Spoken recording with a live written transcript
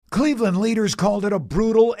Cleveland leaders called it a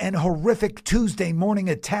brutal and horrific Tuesday morning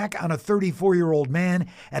attack on a 34-year-old man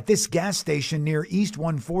at this gas station near East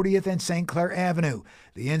 140th and St. Clair Avenue.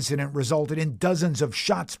 The incident resulted in dozens of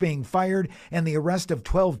shots being fired and the arrest of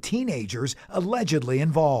 12 teenagers allegedly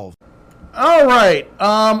involved. All right,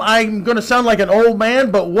 I'm going to sound like an old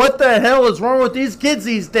man, but what the hell is wrong with these kids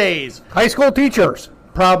these days? High school teachers.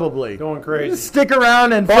 Probably. Going crazy. Stick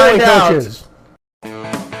around and Bowling find out. coaches.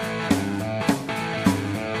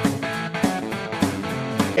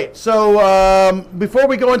 So before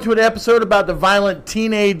we go into an episode about the violent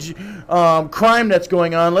teenage crime that's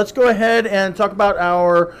going on, let's go ahead and talk about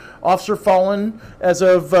our officer fallen. As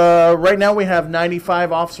of right now, we have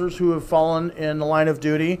 95 officers who have fallen in the line of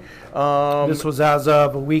duty. This was as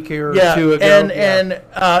of a week or two ago. And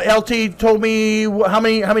LT told me how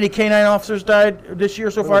many K9 officers died this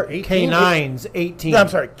year so far? 18? 18. I'm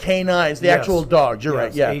sorry, K9s, the actual dogs. You're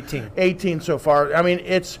right. Yeah, 18. 18 so far. I mean,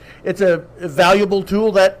 it's a valuable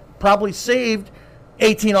tool that probably saved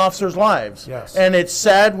 18 officers' lives. Yes. And it's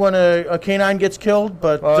sad when a K9 gets killed,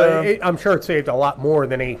 but I'm sure it saved a lot more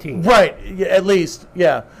than 18. right, at least,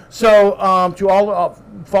 yeah. So to all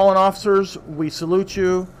fallen officers, we salute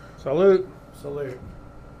you. Salute. Salute.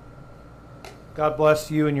 God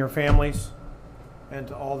bless you and your families, and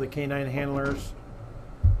to all the K9 handlers.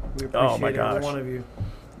 We appreciate every one of you.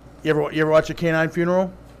 You ever watch a K9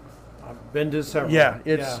 funeral? I've been to several. Yeah,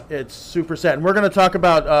 it's super sad. And we're going to talk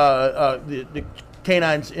about the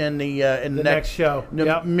K9s in the next show.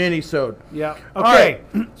 Mini-sode. Yeah. All Okay.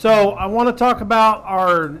 right. So I want to talk about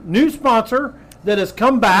our new sponsor that has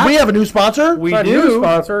come back. We have a new sponsor? We It's do. not a new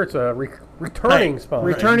sponsor. It's a returning sponsor.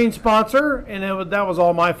 Returning sponsor, and that was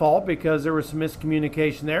all my fault because there was some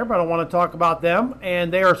miscommunication there, but I want to talk about them,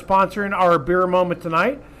 and they are sponsoring our beer moment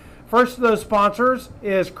tonight. First of those sponsors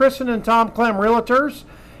is Kristen and Tom Clem Realtors.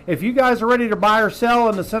 If you guys are ready to buy or sell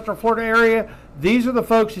in the Central Florida area, these are the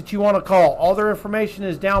folks that you want to call. All their information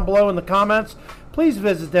is down below in the comments. Please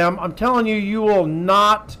visit them. I'm telling you, you will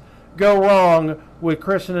not go wrong with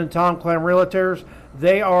Kristen and Tom Clem Realtors.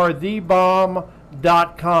 They are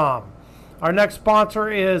thebomb.com. Our next sponsor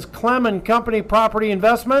is Clem & Company Property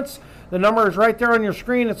Investments. The number is right there on your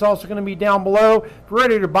screen. It's also going to be down below. If you're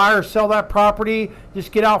ready to buy or sell that property,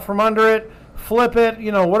 just get out from under it, flip it,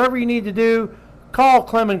 whatever you need to do, call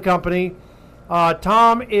Clem & Company.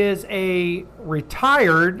 Tom is a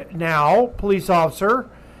retired now police officer.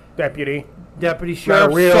 Deputy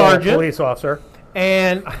Sheriff Sergeant. Police officer.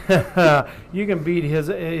 And you can beat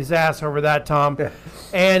his ass over that, Tom.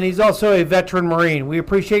 And he's also a veteran Marine. We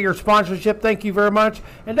appreciate your sponsorship. Thank you very much.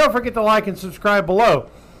 And don't forget to like and subscribe below.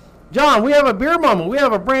 John, we have a beer moment. We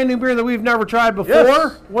have a brand new beer that we've never tried before.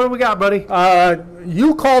 Yes. What do we got, buddy?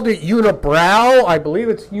 You called it Unibrow. I believe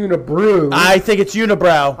it's Unibrew. I think it's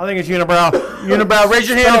Unibrow. I think it's Unibrow. Unibrow. Raise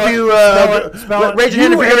your hand if you spell it. raise your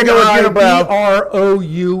hand if you're going to go with Unibrow.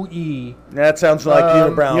 Unibrow. That sounds like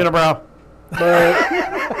Unibrow. Unibrow.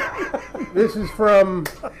 This is from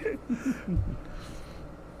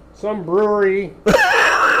some brewery.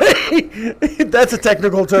 That's a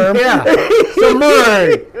technical term. Yeah, some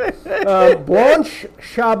brewery. Blanche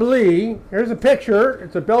Chablis. Here's a picture.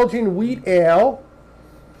 It's a Belgian wheat ale.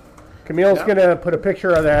 Camille's going to put a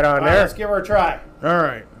picture of that on All right, there. let's give her a try. All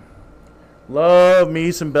right. Love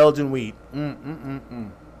me some Belgian wheat. Ooh,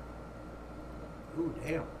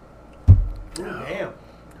 damn.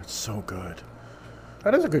 It's so good.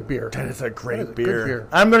 That is a good beer. That is a great That is a beer. good beer.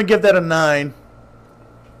 I'm going to give that a 9.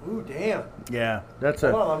 Ooh, damn. Yeah, that's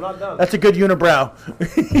Hold on, I'm not done. that's a good Unibrow.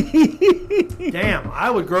 Damn, I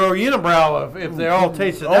would grow a Unibrow if they all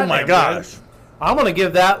tasted that. Oh my damn gosh. good. I'm going to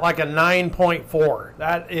give that like a 9.4.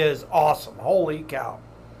 That is awesome. Holy cow.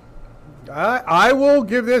 I will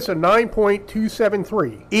give this a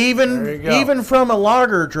 9.273. Even from a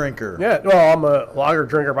lager drinker. Yeah, well, I'm a lager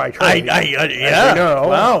drinker by trade. Yeah. you know.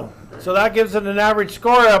 Wow. So that gives it an average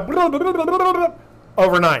score of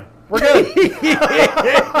over 9. We're good.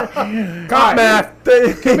 Cop math.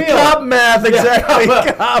 Cop math, exactly.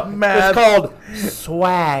 Cop math. It's called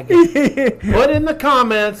swag. Put in the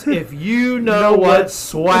comments if you know what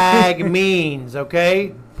swag means,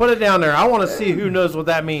 okay? Put it down there. I want to see who knows what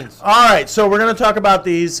that means. All right, so we're going to talk about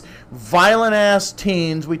these violent-ass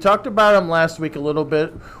teens. We talked about them last week a little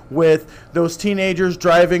bit with those teenagers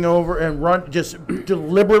driving over and just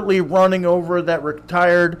deliberately running over that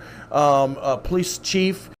retired police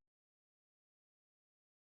chief.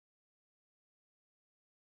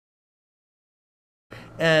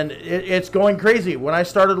 And it's going crazy. When I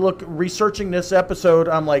started researching this episode,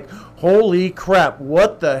 I'm like, holy crap,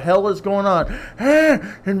 what the hell is going on?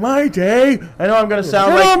 In my day, I know I'm going to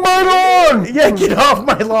sound Get off my lawn! Yeah, get off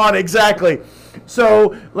my lawn, exactly.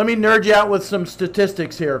 So let me nerd you out with some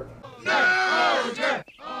statistics here.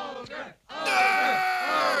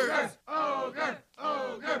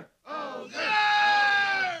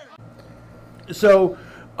 So,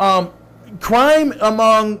 crime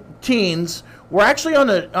among teens were actually on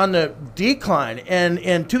the decline, and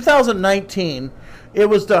in 2019, it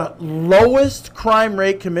was the lowest crime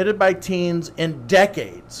rate committed by teens in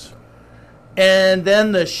decades. And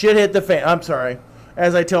then the shit hit the fan. I'm sorry,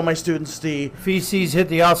 as I tell my students, the Feces hit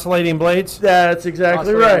the oscillating blades. that's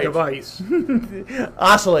exactly right. Device.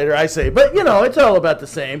 Oscillator, I say, but it's all about the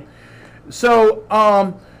same.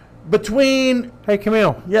 So, between Hey,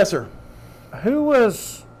 Camille, yes, sir. who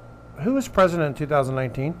was president in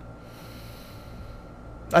 2019?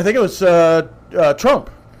 I think it was Trump.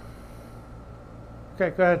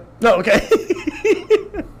 Okay, go ahead. No, okay.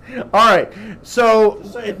 All right. So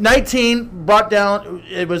 19 brought down,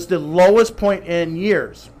 it was the lowest point in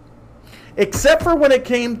years, except for when it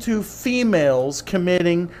came to females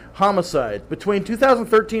committing homicides. Between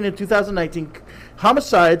 2013 and 2019,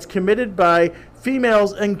 homicides committed by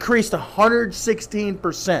females increased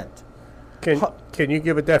 116%. Can you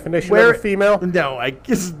give a definition Where of a female? No, I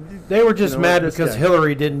guess They were just mad this because guy.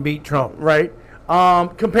 Hillary didn't beat Trump. right.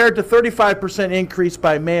 Compared to 35% increase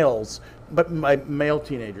by males, but by male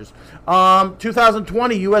teenagers.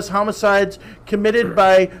 2020 U.S. homicides committed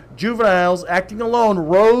by juveniles acting alone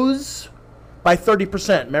rose by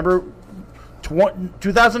 30%. Remember,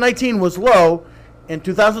 2019 was low. In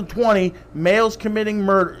 2020, male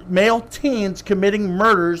teens committing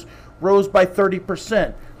murders rose by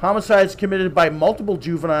 30%. Homicides committed by multiple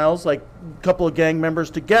juveniles, like a couple of gang members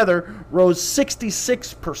together, rose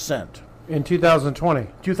 66%. In 2020.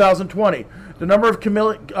 2020. The number of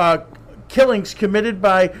killings committed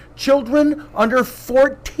by children under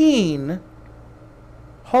 14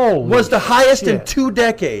 Holy was the highest in shit. 2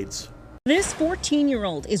 decades. This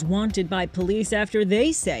 14-year-old is wanted by police after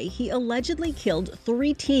they say he allegedly killed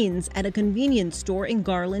 3 teens at a convenience store in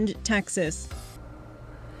Garland, Texas.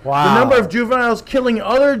 Wow. The number of juveniles killing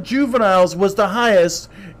other juveniles was the highest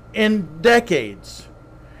in decades.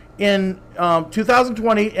 In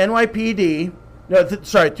 2020,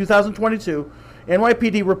 2022,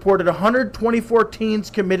 NYPD reported 124 teens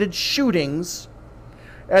committed shootings,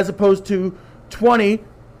 as opposed to 20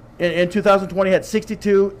 in 2020 had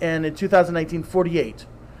 62, and in 2019 48.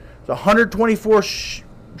 So 124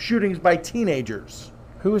 shootings by teenagers.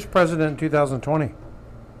 Who was president in 2020?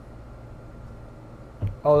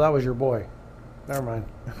 Oh, that was your boy. Never mind.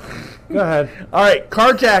 Go ahead. All right,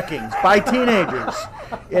 carjackings by teenagers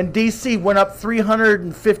in D.C. went up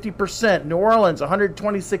 350%. New Orleans,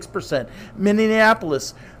 126%.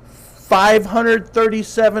 Minneapolis,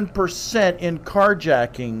 537% in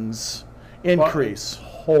carjackings increase.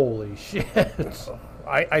 Holy shit.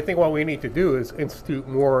 I think what we need to do is institute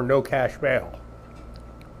more no cash bail.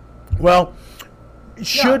 Well,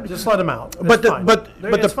 Yeah, just let him out. It's but fine.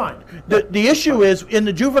 It's fine. The issue is in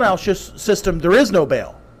the juvenile system there is no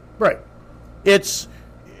bail. Right. It's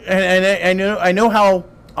and I know how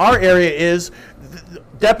our area is.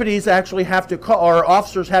 Deputies actually have to call, or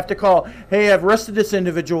officers have to call. Hey, I've arrested this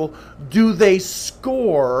individual. Do they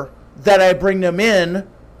score that I bring them in,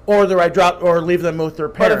 or do I drop or leave them with their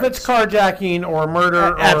But parents? if it's carjacking or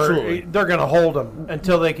murder, Absolutely. they're going to hold them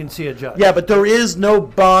until they can see a judge. Yeah, but there is no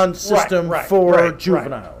bond system for right.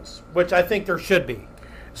 juveniles. Which I think there should be.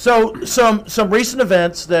 So some recent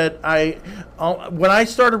events that when I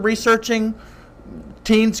started researching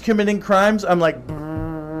teens committing crimes, I'm like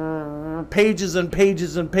pages and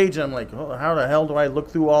pages and pages. I'm like, oh, how the hell do I look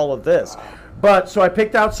through all of this? But so I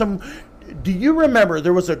picked out some. Do you remember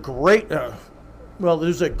there was a great?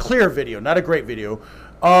 There's a clear video, not a great video,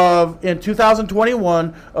 of in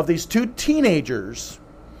 2021 of these 2 teenagers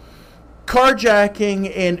carjacking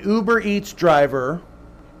an Uber Eats driver.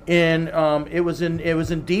 It was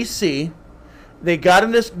in D.C. They got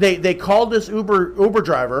in this. They called this Uber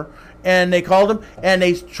driver, and they called him, and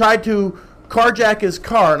they tried to carjack his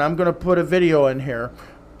car. And I'm going to put a video in here.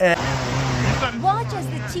 And Watch as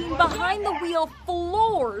the teen behind the wheel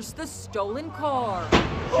floors the stolen car.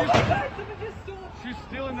 She's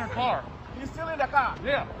stealing their car. He's stealing the car?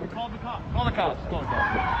 Yeah, we called the cops. Call the cops. Call the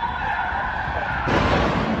cops.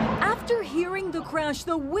 After hearing the crash,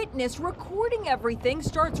 the witness recording everything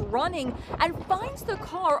starts running and finds the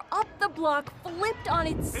car up the block flipped on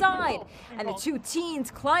its side and the 2 teens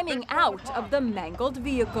climbing out of the mangled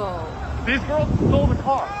vehicle. These girls stole the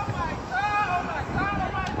car.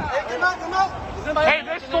 Hey,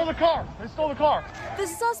 they stole the car. They stole the car. The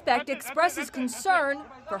suspect expresses concern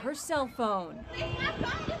for her cell phone.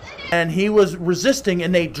 he was resisting,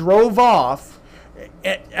 and they drove off.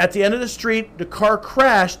 At the end of the street, the car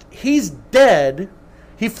crashed. He's dead.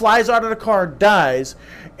 He flies out of the car, dies.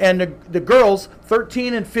 And the girls,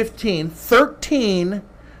 13 and 15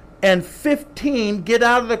 get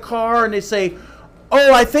out of the car and they say,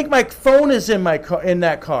 "Oh, I think my phone is in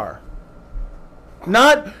that car."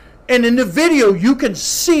 And in the video, you can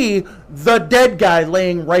see the dead guy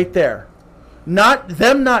laying right there.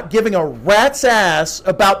 Not giving a rat's ass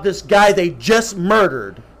about this guy they just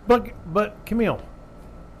murdered. But Camille,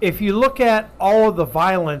 if you look at all of the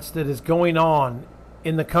violence that is going on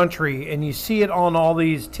in the country, and you see it on all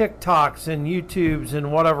these TikToks and YouTubes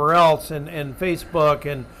and whatever else, and Facebook,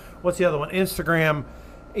 and what's the other one? Instagram,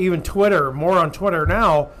 even Twitter, more on Twitter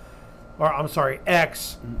now, or I'm sorry,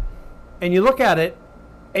 X. And you look at it,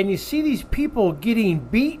 and you see these people getting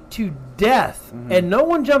beat to death, and no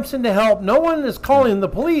one jumps in to help. No one is calling the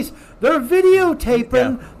police. They're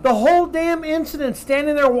videotaping the whole damn incident,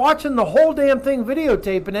 standing there watching the whole damn thing,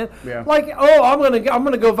 videotaping it. Yeah. Like, oh, I'm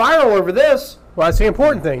gonna go viral over this. Well, that's the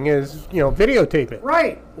important thing is, videotape it.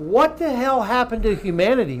 Right. What the hell happened to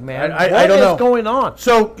humanity, man? I don't know. What is going on?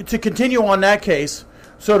 So to continue on that case,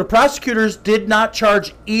 so the prosecutors did not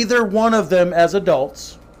charge either one of them as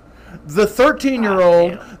adults. The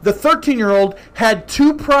 13-year-old had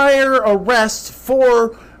 2 prior arrests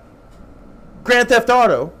for Grand Theft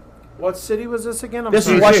Auto. What city was this again? This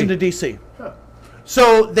is Washington, D.C. Huh.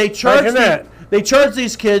 So they charged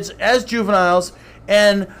these kids as juveniles,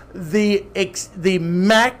 and the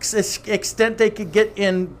max extent they could get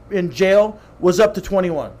in jail was up to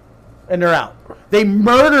 21, and they're out. They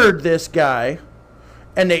murdered this guy.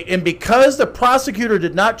 And because the prosecutor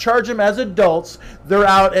did not charge them as adults, they're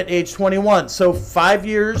out at age 21. So 5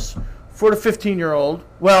 years for the 15-year-old.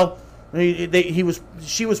 Well,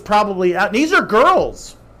 she was probably out. And these are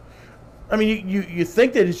girls. I mean, you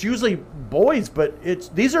think that it's usually boys, but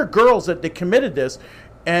these are girls that they committed this,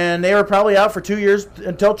 and they were probably out for 2 years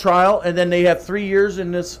until trial, and then they have 3 years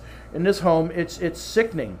in this home. It's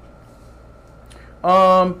sickening.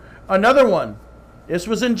 Another one. This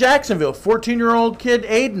was in Jacksonville. 14-year-old kid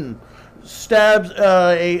Aiden stabs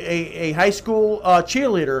a high school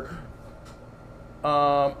cheerleader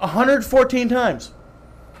 114 times.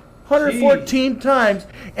 114 times.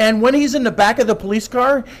 And when he's in the back of the police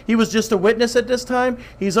car, he was just a witness at this time.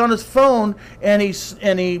 He's on his phone and he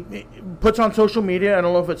puts on social media. I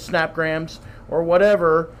don't know if it's Snapgrams or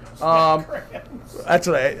whatever. That's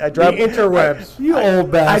what I drive. The interwebs. You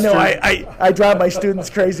old bastard. I know. I drive my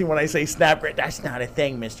students crazy when I say Snapgram. That's not a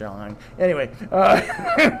thing, Mr. Long. Anyway,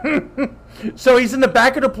 so he's in the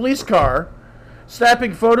back of the police car,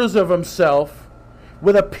 snapping photos of himself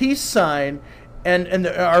with a peace sign, and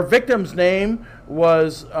our victim's name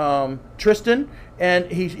was Tristan, and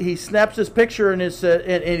he snaps this picture and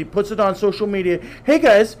he puts it on social media. Hey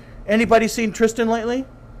guys, anybody seen Tristan lately?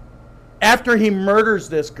 After he murders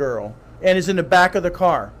this girl and is in the back of the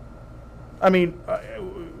car. I mean,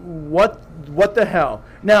 what the hell?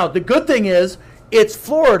 Now, the good thing is, it's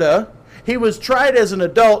Florida. He was tried as an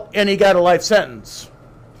adult, and he got a life sentence.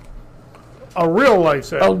 A real life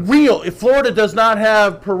sentence. Florida does not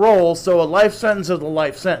have parole, so a life sentence is a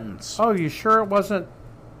life sentence. Oh, you sure it wasn't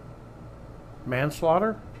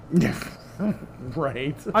manslaughter?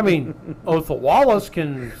 Right. I mean, Othel Wallace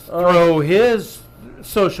can throw his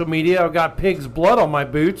social media. I've got pig's blood on my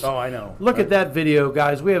boots. Oh, I know. Look at that video,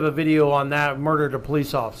 guys. We have a video on that. Murdered a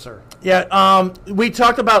police officer. Yeah. We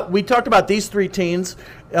talked about these 3 teens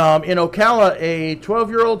in Ocala. A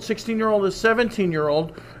 12-year-old, 16-year-old, a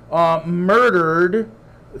 17-year-old murdered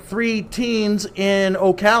 3 teens in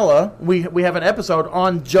Ocala. We have an episode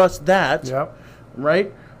on just that. Yep.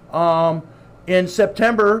 Right. In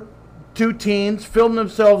September, 2 teens filmed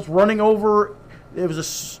themselves running over.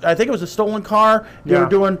 I think it was a stolen car. They were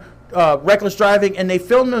doing reckless driving, and they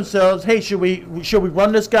filmed themselves. Hey, should we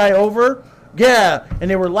run this guy over? Yeah,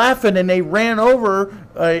 and they were laughing, and they ran over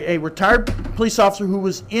a retired police officer who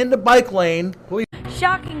was in the bike lane.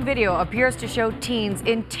 Shocking video appears to show teens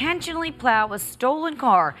intentionally plow a stolen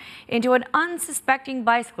car into an unsuspecting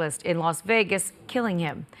bicyclist in Las Vegas, killing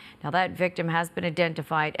him. Now, that victim has been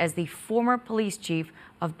identified as the former police chief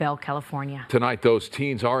of Bell, California. Tonight, those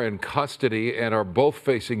teens are in custody and are both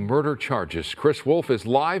facing murder charges. Chris Wolf is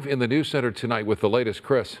live in the news center tonight with the latest.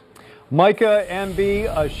 Chris. Micah,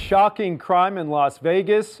 MB, a shocking crime in Las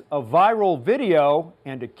Vegas, a viral video,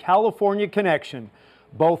 and a California connection.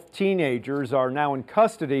 Both teenagers are now in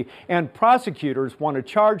custody, and prosecutors want to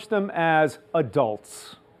charge them as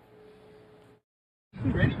adults.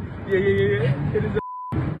 Ready? Yeah. It is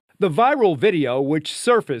the viral video, which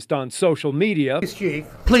surfaced on social media.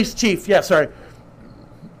 Police chief, yeah, sorry.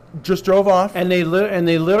 Just drove off. And they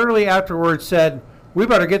literally afterwards said, We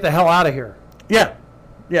better get the hell out of here. Yeah.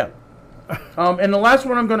 Yeah. And the last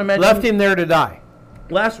one I'm going to mention. Left him there to die.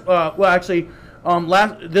 This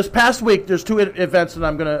past week, there's two events that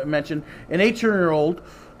I'm going to mention. An 18-year-old,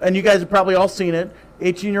 and you guys have probably all seen it.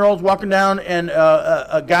 18-year-old's walking down, and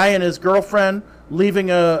a guy and his girlfriend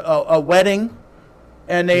leaving a wedding,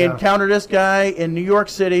 and they encounter this guy in New York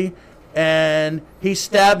City, and he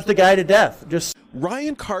stabs the guy to death.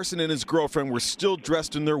 Ryan Carson and his girlfriend were still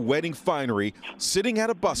dressed in their wedding finery, sitting at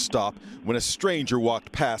a bus stop when a stranger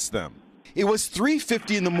walked past them. It was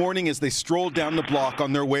 3:50 in the morning as they strolled down the block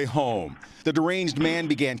on their way home. The deranged man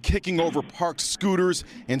began kicking over parked scooters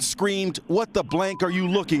and screamed, "What the blank are you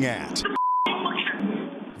looking at?"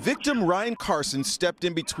 Victim Ryan Carson stepped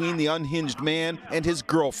in between the unhinged man and his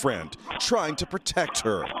girlfriend, trying to protect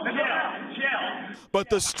her. But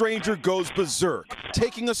the stranger goes berserk,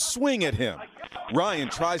 taking a swing at him. Ryan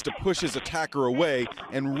tries to push his attacker away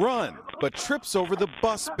and run, but trips over the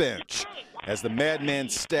bus bench. As the madman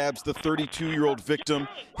stabs the 32-year-old victim,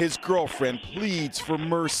 his girlfriend pleads for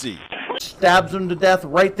mercy. Stabs him to death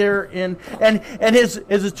right there and his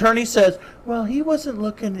attorney says, well, he wasn't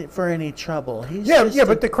looking for any trouble.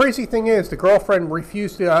 But the crazy thing is the girlfriend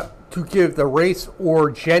refused to give the race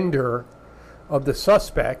or gender of the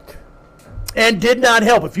suspect. And did not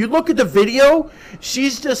help. If you look at the video,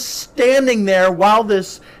 she's just standing there while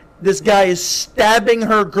this guy is stabbing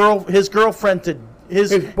her boyfriend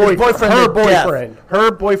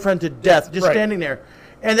to death, just standing there.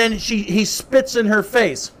 And then he spits in her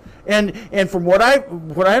face. And from what I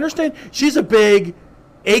understand, she's a big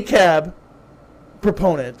ACAB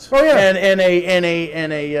proponent. Oh yeah. And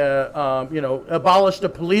a abolish the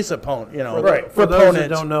police opponent. For those that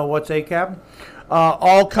don't know, what's ACAB?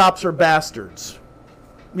 All cops are bastards.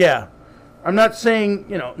 Yeah. I'm not saying,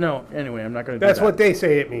 no, anyway, I'm not going to do that. That's what they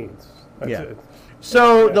say it means.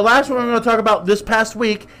 So the last one I'm going to talk about this past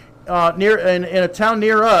week, in a town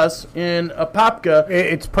near us, in Apopka.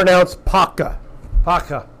 It's pronounced Paka.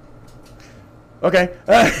 Paka. Okay.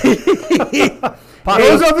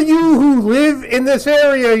 Those of you who live in this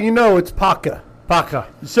area, it's Paka. Paka.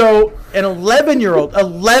 So an 11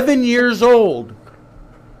 years old,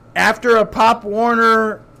 after a Pop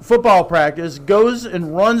Warner football practice, goes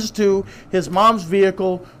and runs to his mom's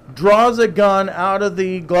vehicle, draws a gun out of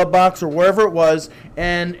the glove box or wherever it was,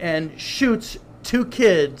 and shoots two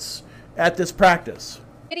kids at this practice.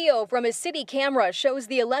 Video from a city camera shows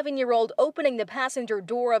the 11-year-old opening the passenger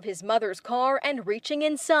door of his mother's car and reaching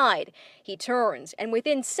inside. He turns and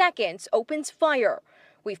within seconds opens fire.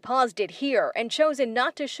 We've paused it here and chosen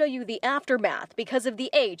not to show you the aftermath because of the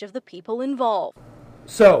age of the people involved.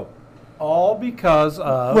 So, all because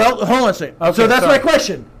of... Well, hold on a second. Okay, so that's my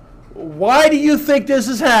question. Why do you think this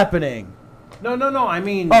is happening? No. I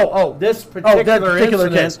mean, this particular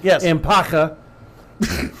incident case, yes. in Paca,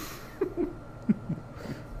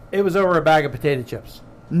 it was over a bag of potato chips.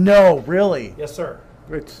 No, really? Yes, sir.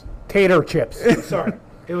 It's tater chips. Sorry.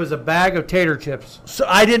 It was a bag of tater chips. So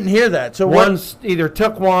I didn't hear that. So one either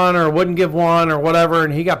took one or wouldn't give one or whatever,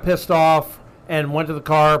 and he got pissed off and went to the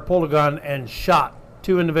car, pulled a gun, and shot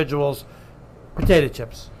two individuals. Potato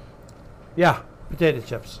chips. Yeah, potato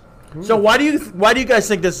chips. So why do you guys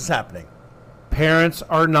think this is happening? Parents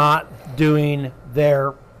are not doing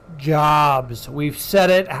their jobs. We've said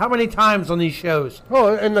it how many times on these shows?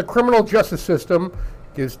 Oh, and the criminal justice system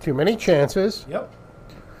gives too many chances. Yep.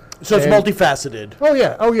 So it's multifaceted.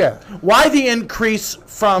 Oh yeah. Why the increase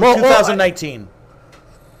from 2019?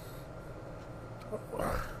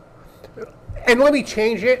 And let me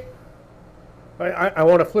change it. I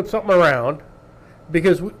want to flip something around,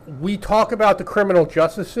 because we talk about the criminal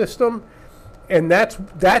justice system, and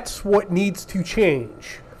that's what needs to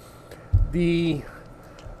change. I'm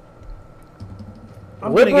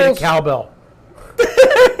going to get a cowbell.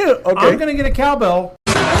 Okay. I'm going to get a cowbell.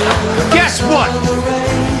 Guess what?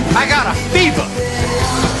 I got a fever,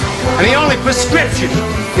 and the only prescription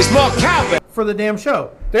is more cowbell. For the damn show.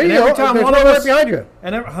 There you every go. Time There's one one of right us, behind you.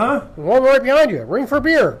 And one right behind you. Ring for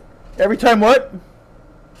beer. Every time what?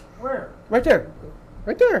 Where? Right there.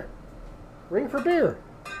 Right there. Ring for beer.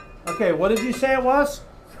 Okay, what did you say it was?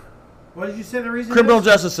 What did you say the reason? Criminal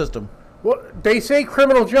justice system. Well, they say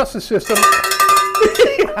criminal justice system,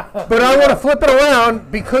 but I want to flip it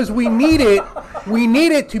around, because we need it. We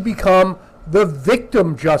need it to become the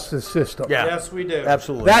victim justice system. Yeah. Yes, we do.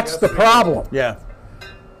 Absolutely. That's the problem. Yeah.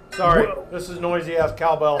 Sorry, this is noisy ass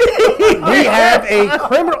cowbell. We have a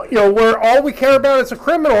criminal, where all we care about is a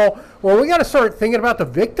criminal. Well, we got to start thinking about the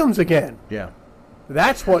victims again. Yeah.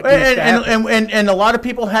 That's what needs to happen. And a lot of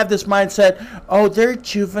people have this mindset, oh, they're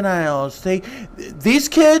juveniles. These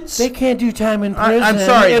kids, They can't do time in prison. I'm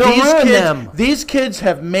sorry. It'll ruin them. These kids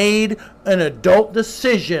have made an adult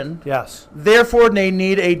decision. Yes. Therefore, they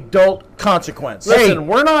need adult consequence. Listen,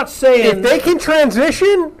 we're not saying if they can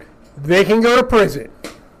transition, they can go to prison.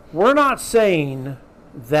 We're not saying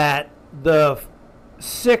that the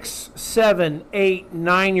 6, 7, 8,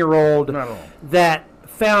 9-year-old that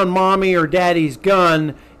found mommy or daddy's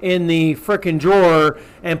gun in the frickin' drawer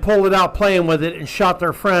and pulled it out playing with it and shot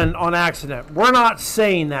their friend on accident. We're not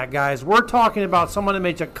saying that, guys. We're talking about someone that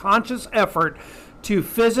makes a conscious effort to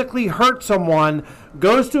physically hurt someone,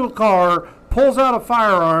 goes to a car, pulls out a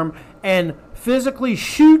firearm, and physically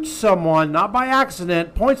shoots someone, not by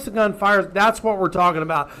accident, points the gun, fires. That's what we're talking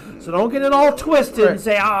about. So don't get it all twisted and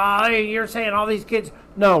say, you're saying all these kids.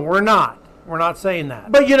 No, we're not. We're not saying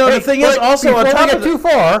that. But, the thing is also on top of too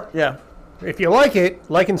far. Yeah. If you like it,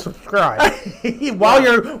 like and subscribe. while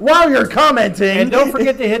you're commenting. And don't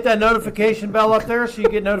forget to hit that notification bell up there so you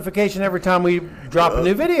get notification every time we drop a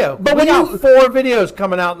new video. But we got 4 videos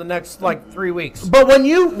coming out in the next 3 weeks. But when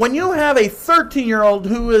you have a 13-year-old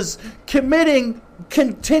who is committing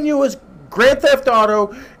continuous Grand Theft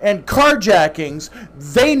Auto and carjackings,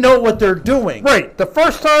 they know what they're doing. Right. The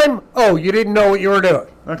first time, you didn't know what you were doing.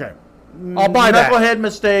 Okay. I'll buy that. Knucklehead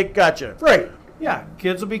mistake, gotcha. Right. Yeah,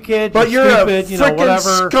 kids will be kids. But you're stupid, a freaking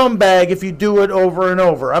whatever. scumbag if you do it over and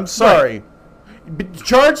over. I'm sorry. Right.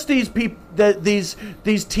 Charge these people,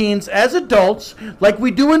 these teens as adults, like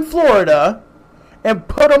we do in Florida, and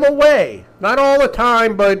put them away. Not all the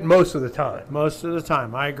time, but most of the time. Most of the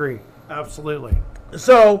time, I agree. Absolutely.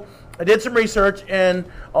 So I did some research, and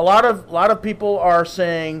a lot of people are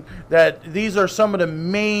saying that these are some of the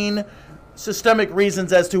main systemic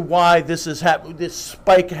reasons as to why this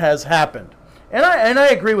spike has happened. And I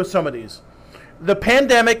agree with some of these. The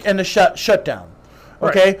pandemic and the shutdown.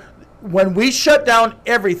 Okay? Right. When we shut down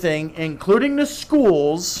everything, including the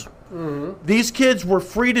schools, these kids were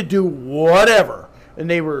free to do whatever. And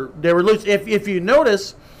they were loose. If you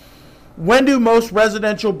notice, when do most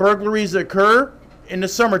residential burglaries occur? In the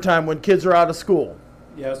summertime when kids are out of school.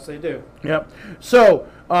 Yes, they do. Yep. So,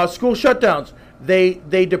 school shutdowns.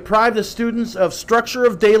 They deprive the students of structure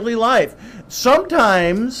of daily life.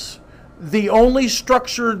 Sometimes the only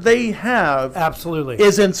structure they have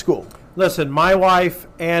is in school. Listen, my wife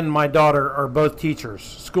and my daughter are both teachers,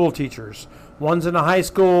 school teachers. One's in a high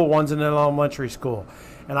school, one's in an elementary school.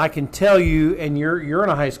 And I can tell you, and you're in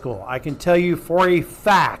a high school, I can tell you for a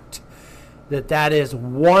fact that is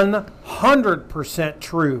 100%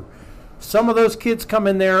 true. Some of those kids come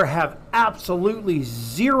in there, have absolutely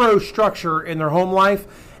zero structure in their home life,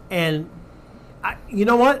 and you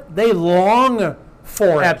know what? They long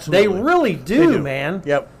for it. Absolutely. They really do, man.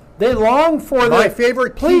 Yep. They long for my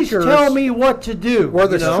favorite Please teachers tell me what to do. Were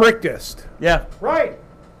the strictest. Yeah. Right.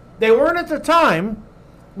 They weren't at the time,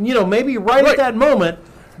 maybe right at that moment,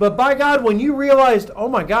 but by God, when you realized, oh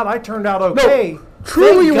my God, I turned out okay. No.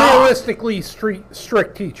 Truly realistically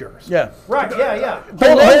strict teachers. Yeah. Right, yeah.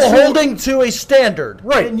 Holding to a standard.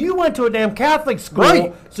 Right. And you went to a damn Catholic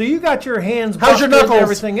school, so you got your hands How's your busted and knuckles?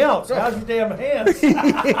 everything else. How's your damn hands?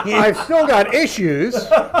 I've still got issues.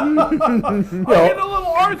 Have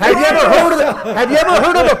you ever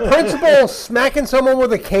heard of a principal smacking someone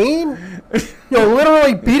with a cane?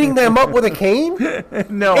 Literally beating them up with a cane?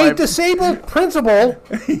 No. A disabled principal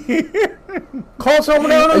called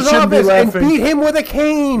someone out of his office and beat him with a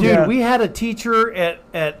cane. Dude, we had a teacher at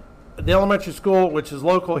the elementary school, which is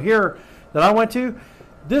local here, that I went to.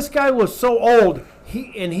 This guy was so old,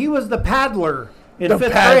 he was the paddler in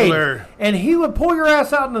fifth grade. And he would pull your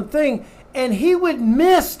ass out in the thing, and he would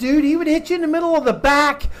miss, dude. He would hit you in the middle of the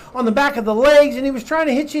back, on the back of the legs, and he was trying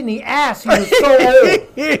to hit you in the ass. He was so old.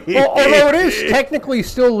 Well, although it is technically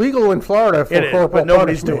still legal in Florida for corporal but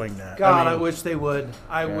nobody's punishment. doing that. God, I wish they would.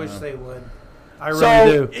 I wish they would. I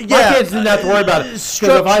really do. Yeah, my kids didn't have to worry about it. Because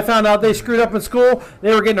if I found out they screwed up in school,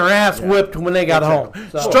 they were getting their ass whipped when they got home.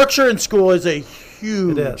 So. Structure in school is a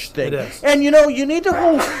huge thing. It is. And you need to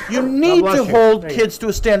hold kids to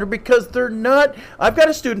a standard because they're not. I've got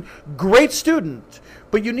a student, great student,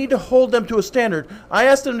 but you need to hold them to a standard. I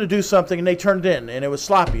asked them to do something and they turned it in and it was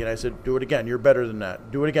sloppy, and I said, "Do it again. You're better than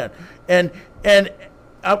that. Do it again." And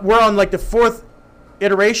we're on the 4th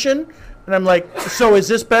iteration. And I'm like, so is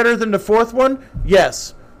this better than the 4th one?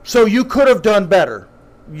 Yes. So you could have done better.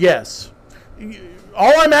 Yes.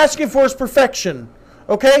 All I'm asking for is perfection.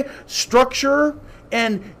 Okay? Structure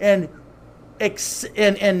and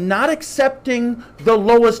not accepting the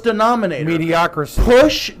lowest denominator. Mediocrity.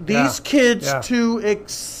 Push these kids to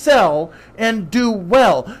excel and do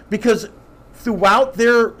well. Because throughout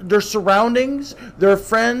their surroundings, their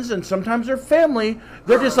friends, and sometimes their family,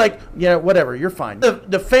 they're just like, yeah, whatever, you're fine.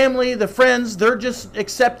 The family, the friends, they're just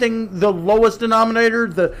accepting the lowest denominator,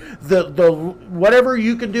 the whatever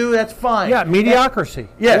you can do, that's fine. Yeah, mediocrity.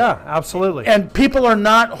 Yeah, absolutely. And people are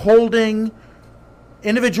not holding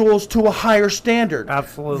individuals to a higher standard.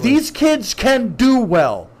 Absolutely. These kids can do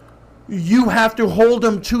well. You have to hold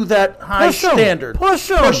them to that high standard. Push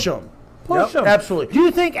them. Push them. Push them. Absolutely. Do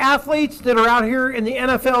you think athletes that are out here in the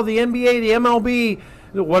NFL, the NBA, the MLB,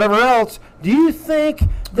 whatever else, do you think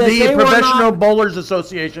that the Professional Bowlers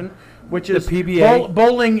Association, which is the PBA.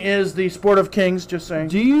 Bowling is the sport of kings, just saying.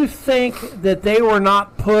 Do you think that they were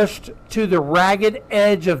not pushed to the ragged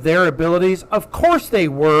edge of their abilities? Of course they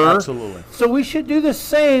were. Absolutely. So we should do the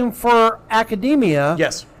same for academia.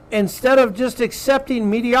 Yes. Instead of just accepting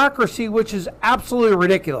mediocrity, which is absolutely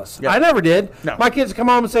ridiculous. Yeah. I never did. No. My kids come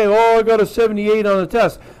home and say, oh, I got a 78 on the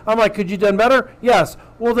test. I'm like, could you done better? Yes.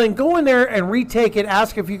 Well, then go in there and retake it,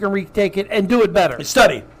 ask if you can retake it, and do it better.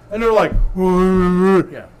 Study. And they're like,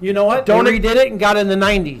 yeah. You know what? They redid it and got in the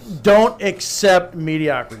 90s. Don't accept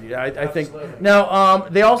mediocrity. I think. Now,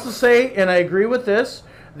 they also say, and I agree with this,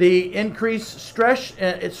 the increased stress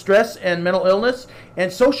and mental illness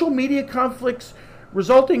and social media conflicts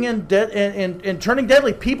resulting in turning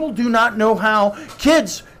deadly. People do not know how,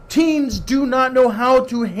 teens do not know how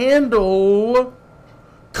to handle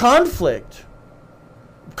conflict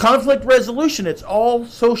resolution. It's all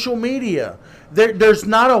social media. There's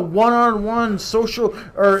not a one-on-one social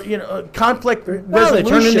or conflict resolution. They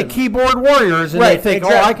turn into keyboard warriors and Right, they think,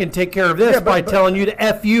 exactly. I can take care of this by telling you to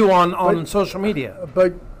F you on social media.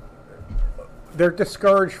 But they're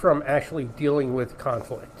discouraged from actually dealing with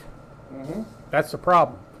conflict. Mm-hmm. That's the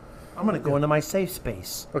problem. I'm going to go into my safe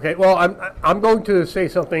space. Okay, well, I'm going to say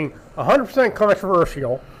something 100%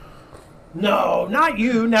 controversial. No, not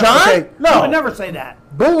you. Never. John? Say, No. You would never say that.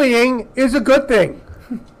 Bullying is a good thing.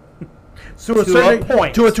 To a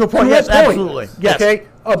point. To a point. Yes, absolutely. Yes. Okay,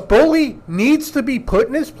 a bully needs to be put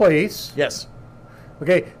in his place. Yes.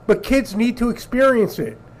 Okay, but kids need to experience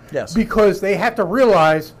it. Yes. Because they have to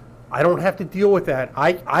realize, I don't have to deal with that.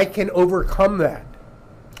 I can overcome that.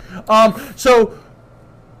 So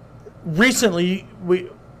recently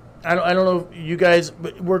I don't know if you guys,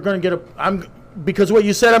 but we're going to get because of what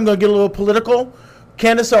you said, I'm going to get a little political.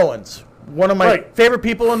 Candace Owens, one of my favorite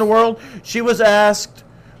people in the world. She was asked,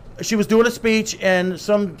 she was doing a speech and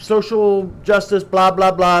some social justice, blah,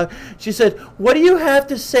 blah, blah. She said, what do you have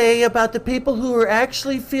to say about the people who are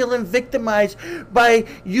actually feeling victimized by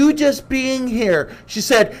you just being here? She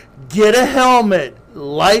said, get a helmet.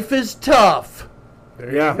 Life is tough.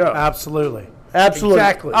 Yeah, absolutely. Absolutely.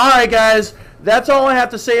 Exactly. All right, guys. That's all I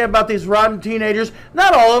have to say about these rotten teenagers.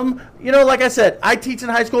 Not all of them. Like I said, I teach in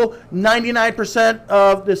high school. 99%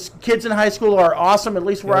 of the kids in high school are awesome, at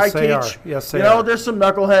least where Yes, I they teach. are. Yes, they are. There's some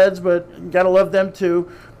knuckleheads, but you got to love them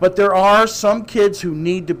too. But there are some kids who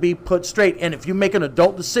need to be put straight. And if you make an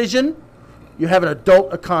adult decision, you have an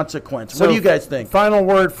adult consequence. What do you guys think? Final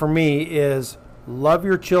word for me is love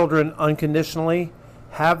your children unconditionally,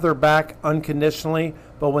 have their back unconditionally,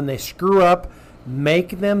 but when they screw up,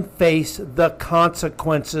 make them face the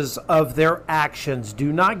consequences of their actions.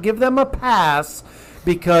 Do not give them a pass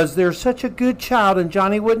because they're such a good child, and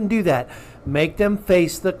Johnny wouldn't do that. Make them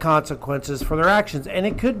face the consequences for their actions. And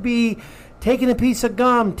it could be taking a piece of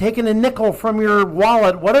gum, taking a nickel from your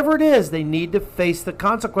wallet, whatever it is. They need to face the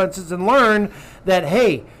consequences and learn that,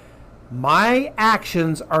 hey, my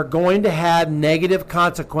actions are going to have negative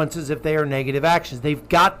consequences if they are negative actions. They've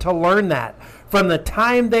got to learn that. From the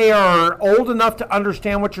time they are old enough to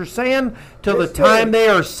understand what you're saying till the time they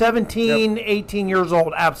are 17, 18 years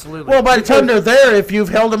old. Absolutely. Well, by the time they're there, if you've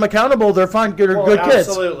held them accountable, they're fine, good kids.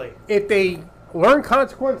 Absolutely. If they learn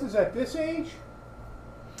consequences at this age,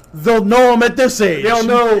 they'll know them at this age. they'll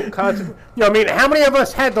know consequences. How many of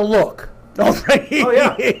us had to look? Oh,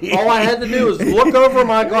 yeah. All I had to do was look over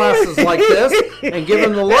my glasses like this and give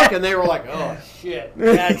them the look, and they were like, oh, shit,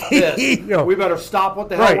 that's this. We better stop what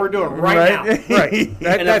the hell we're doing right now. Right.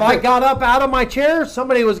 And if I got up out of my chair,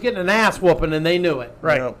 somebody was getting an ass whooping, and they knew it.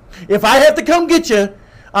 Right. If I have to come get you,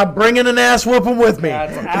 I'm bringing an ass whooping with me.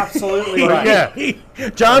 That's absolutely right. Yeah.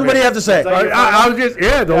 John, what do you have to say? I was just,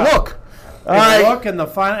 the look. All right. Look and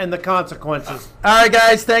the consequences. All right,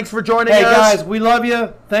 guys. Thanks for joining us. Hey, guys, we love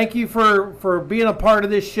you. Thank you for being a part of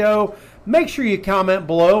this show. Make sure you comment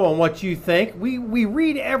below on what you think. We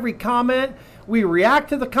read every comment. We react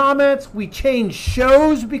to the comments. We change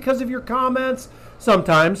shows because of your comments.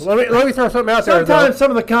 Sometimes. Let me throw something out there. Sometimes though. some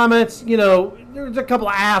of the comments, there's a couple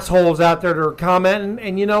of assholes out there that are commenting,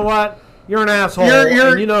 and you know what? You're an asshole. You're-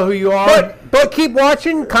 and you know who you are. But keep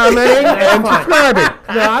watching, commenting, and subscribing.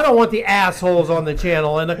 No, I don't want the assholes on the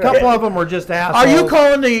channel, and a couple of them are just assholes. Are you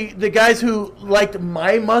calling the guys who liked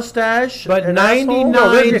my mustache? But an asshole? No,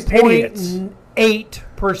 they're just idiots.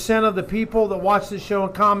 99.8% of the people that watch this show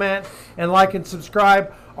and comment and like and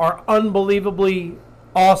subscribe are unbelievably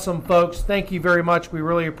awesome folks. Thank you very much. We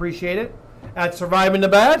really appreciate it. At Surviving the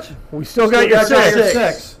Badge, We still got your got your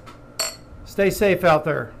six. six. Stay safe out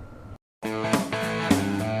there.